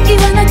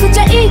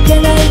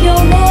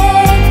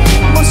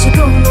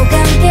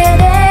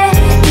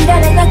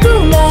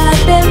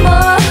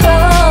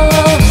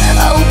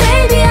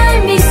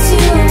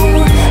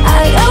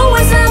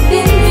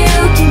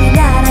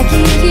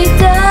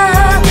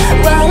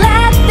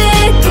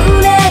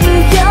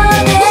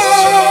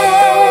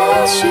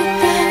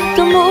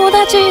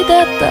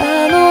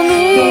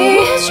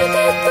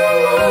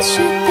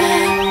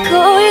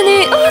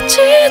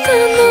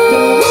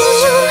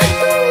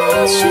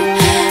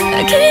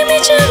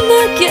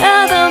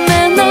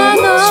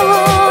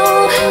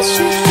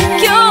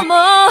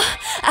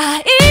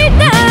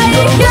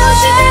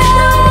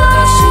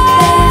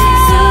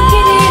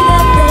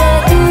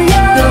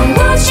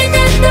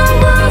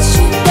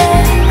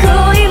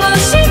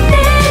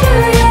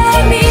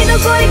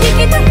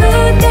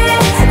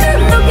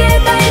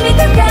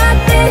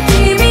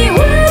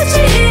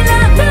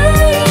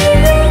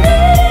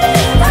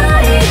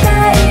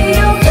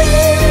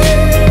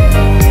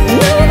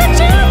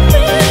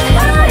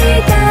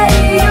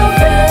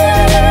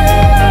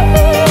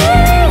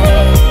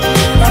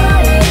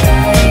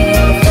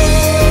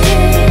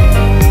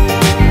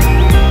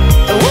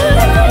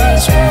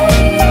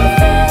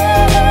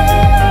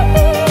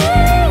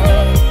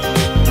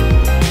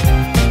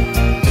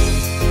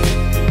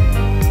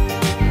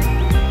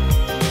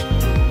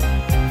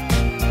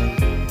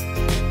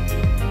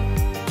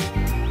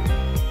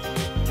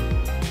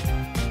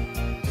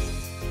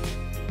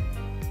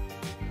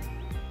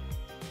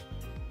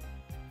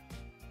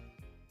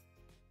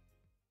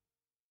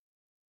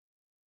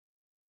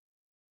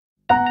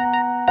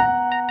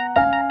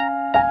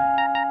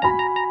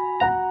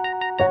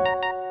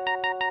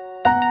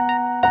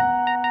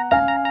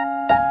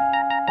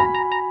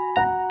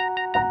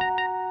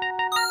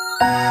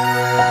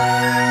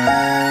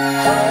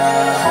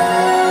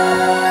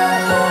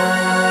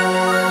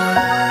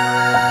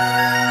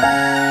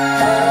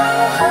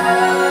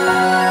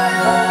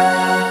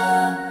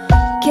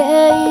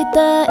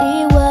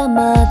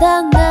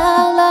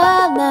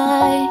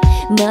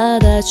ま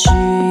だ仕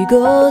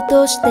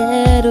事し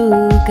てる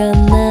か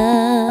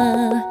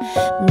な。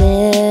ね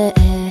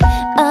え、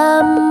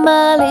あん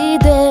まり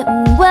電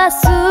話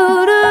する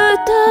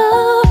と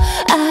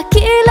飽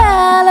き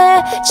ら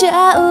れち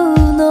ゃう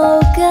の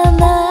か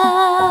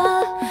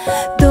な。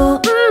ど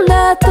ん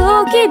な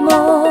時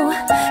も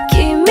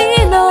君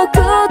のこと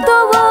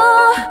を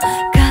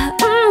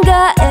考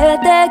え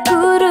て苦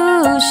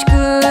しく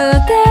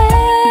て、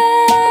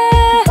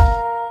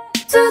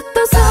ずっ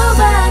とそ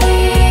ばに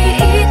い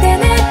て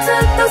ね、ずっ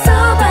とそ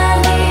ば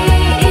に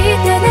い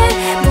てね、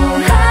もう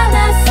離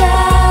さ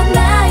な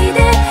いで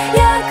約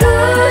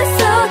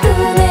束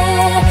ね。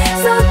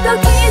そっと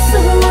キス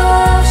を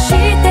し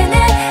てね、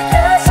確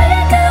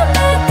かめ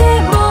て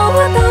も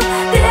っと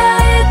出会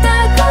えた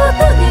こ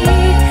とに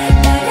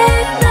ねえ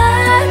泣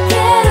け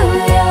る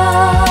よ。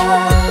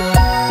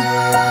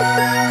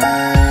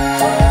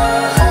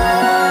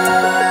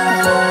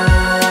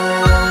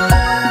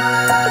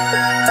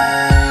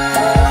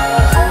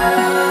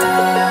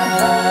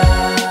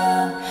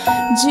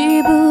自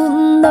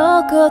分の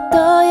こと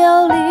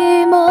よ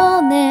り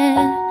もね、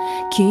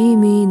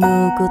君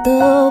のこ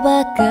と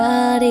ば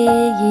かり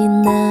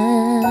な。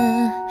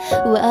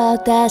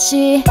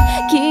私、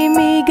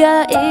君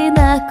がい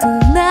なく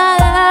な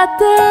っ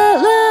た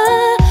ら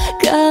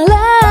空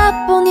っ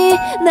ぽに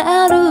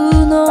なる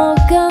の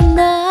かな。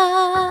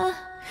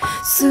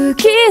好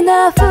き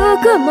な服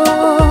も好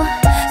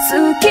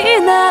き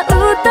な歌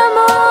も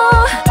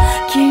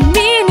君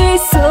に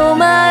染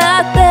ま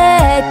って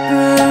く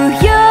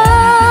よ。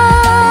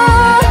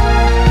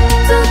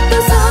ずっと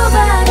そば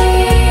に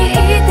い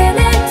てね、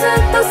ず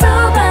っとそ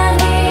ば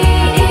に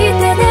い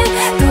てね、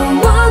遠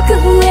く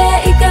へ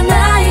行かな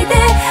いで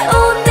お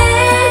願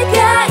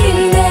い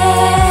ね。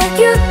ぎ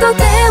ゅっと手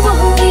を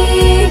握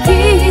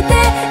って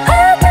温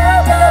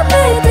め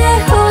て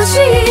ほしい。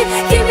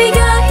君が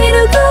いる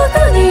こ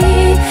とに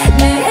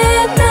ねえ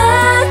泣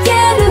け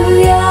る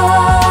よ。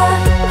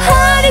張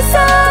り裂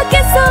け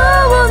そ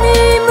うに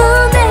胸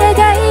が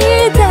痛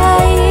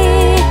い。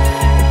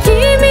君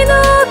の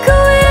声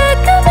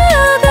がま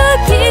だ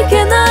聞け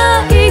な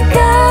いか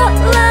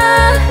ら、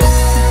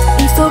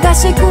忙し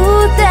く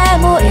て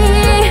もいい、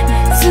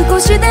少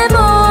しでも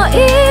い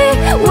い、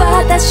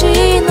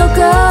私のこ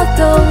と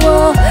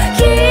を気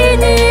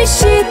にし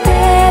て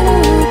る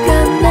か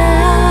な。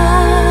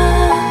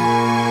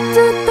ず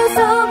っとそ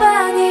ば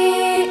に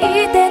い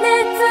てね、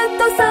ずっ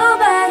とそ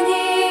ばに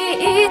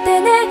いて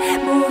ね、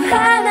もう離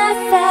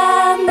さ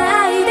な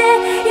いで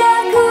約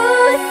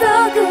束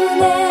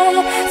ね。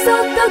そっ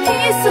とキ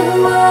ス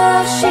を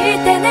し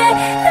てね、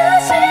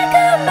確か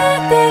め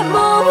ても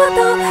っと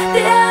出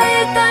会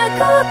えた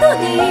こと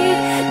にね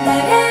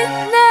え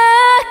泣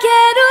け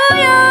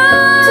るよ。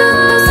ずっ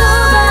とそ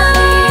ばに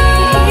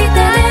いて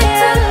ね、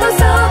ずっと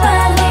そば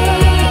に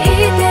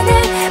いてね、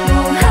も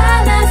う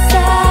離さ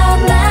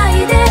ない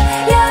で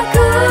約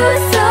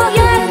束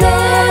ね。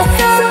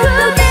そっ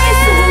とキ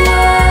スを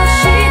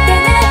して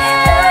ね、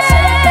確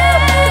か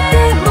めて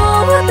も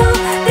っと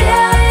出会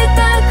えた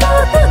こ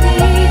とに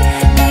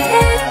ね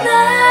え泣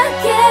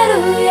け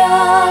るよ。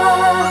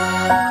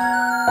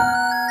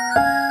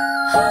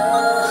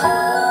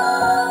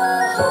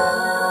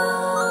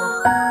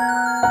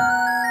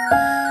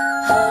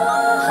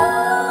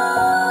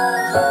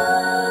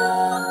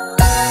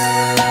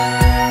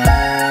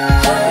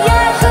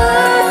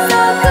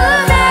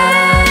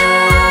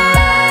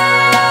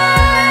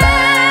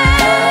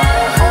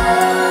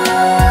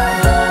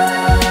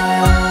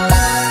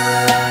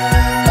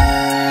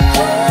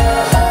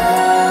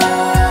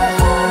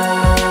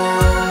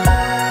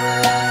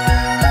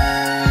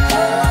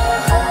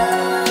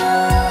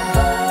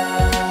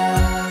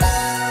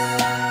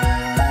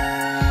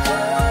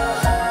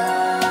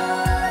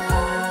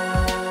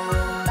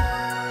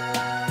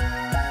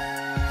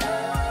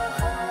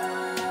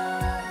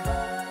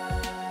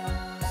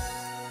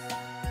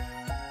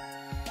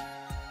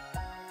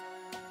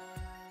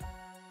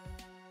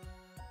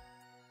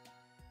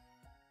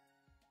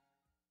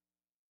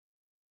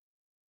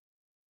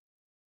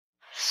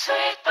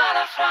Sweet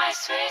butterfly,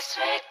 sweet,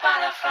 sweet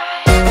butterfly.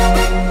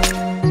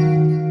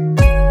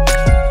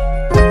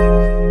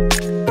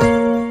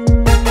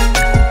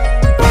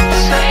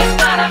 Sweet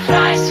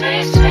butterfly,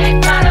 sweet, sweet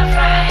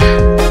butterfly.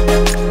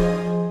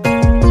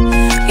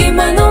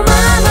 今のま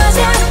まじ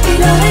ゃい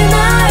られな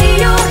い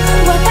よ。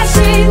私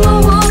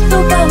ももっと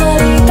変わ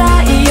りた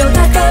いよ。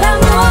宝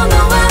物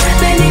は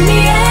目に見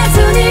えず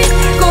に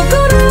心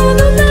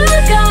の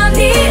中に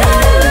あ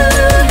る。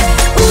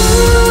生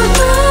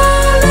ま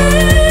れ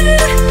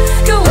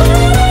変わら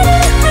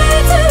ない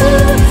はず。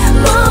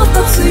もっと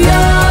強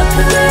い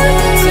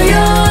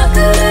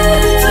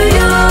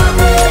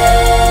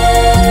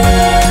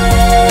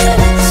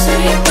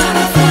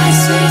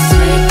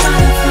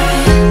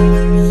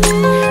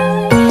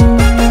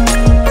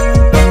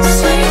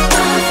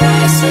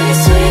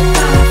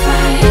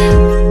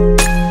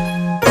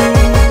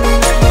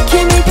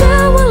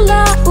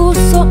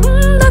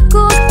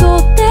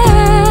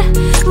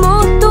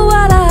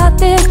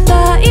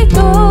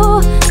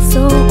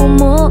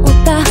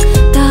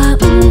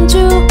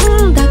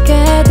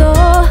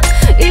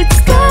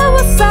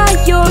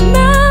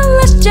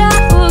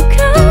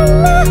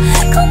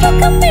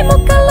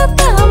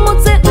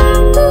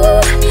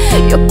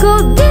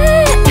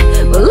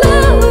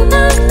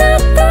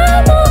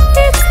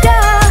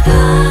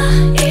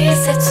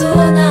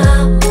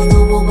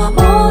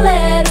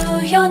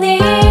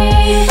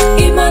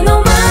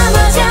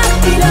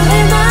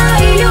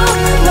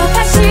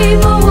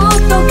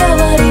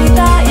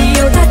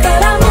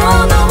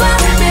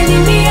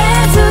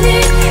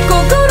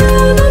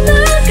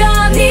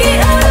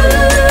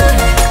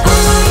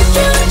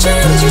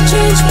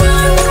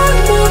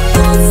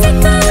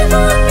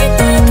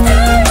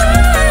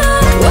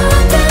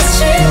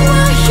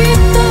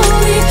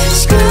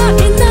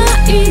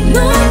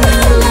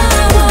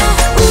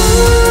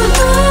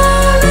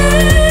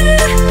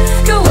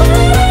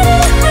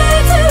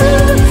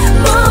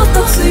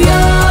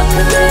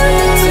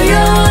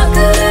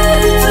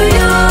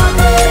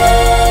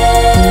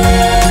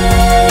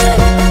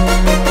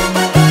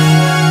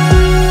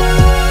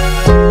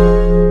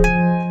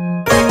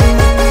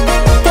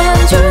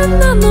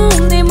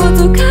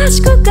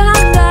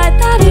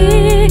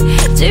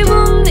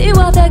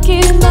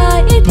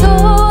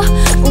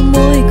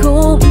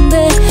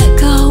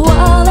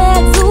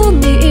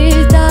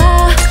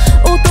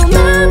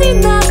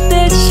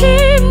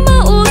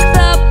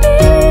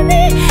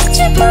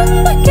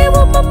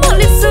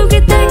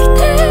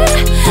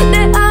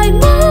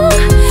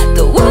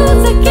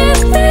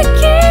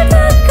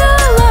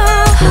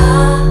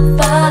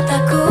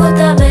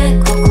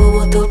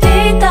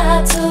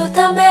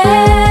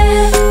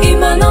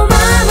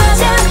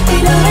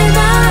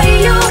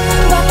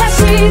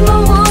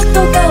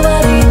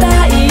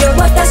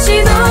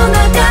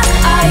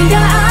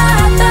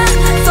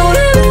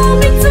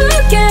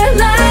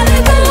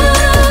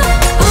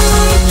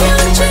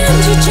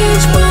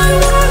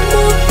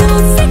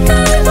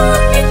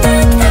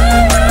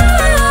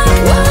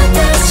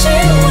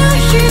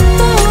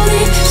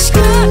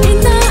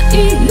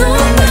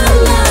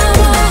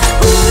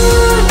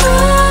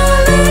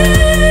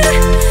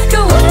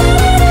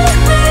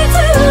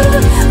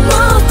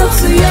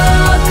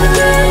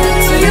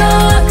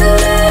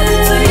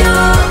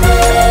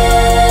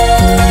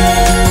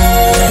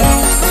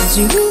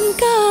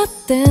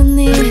手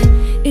に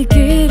生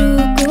きる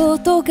こ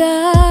と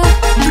が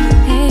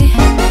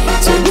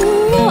自分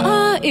を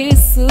愛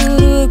す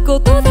るこ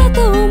とだ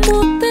と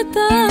思って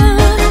た。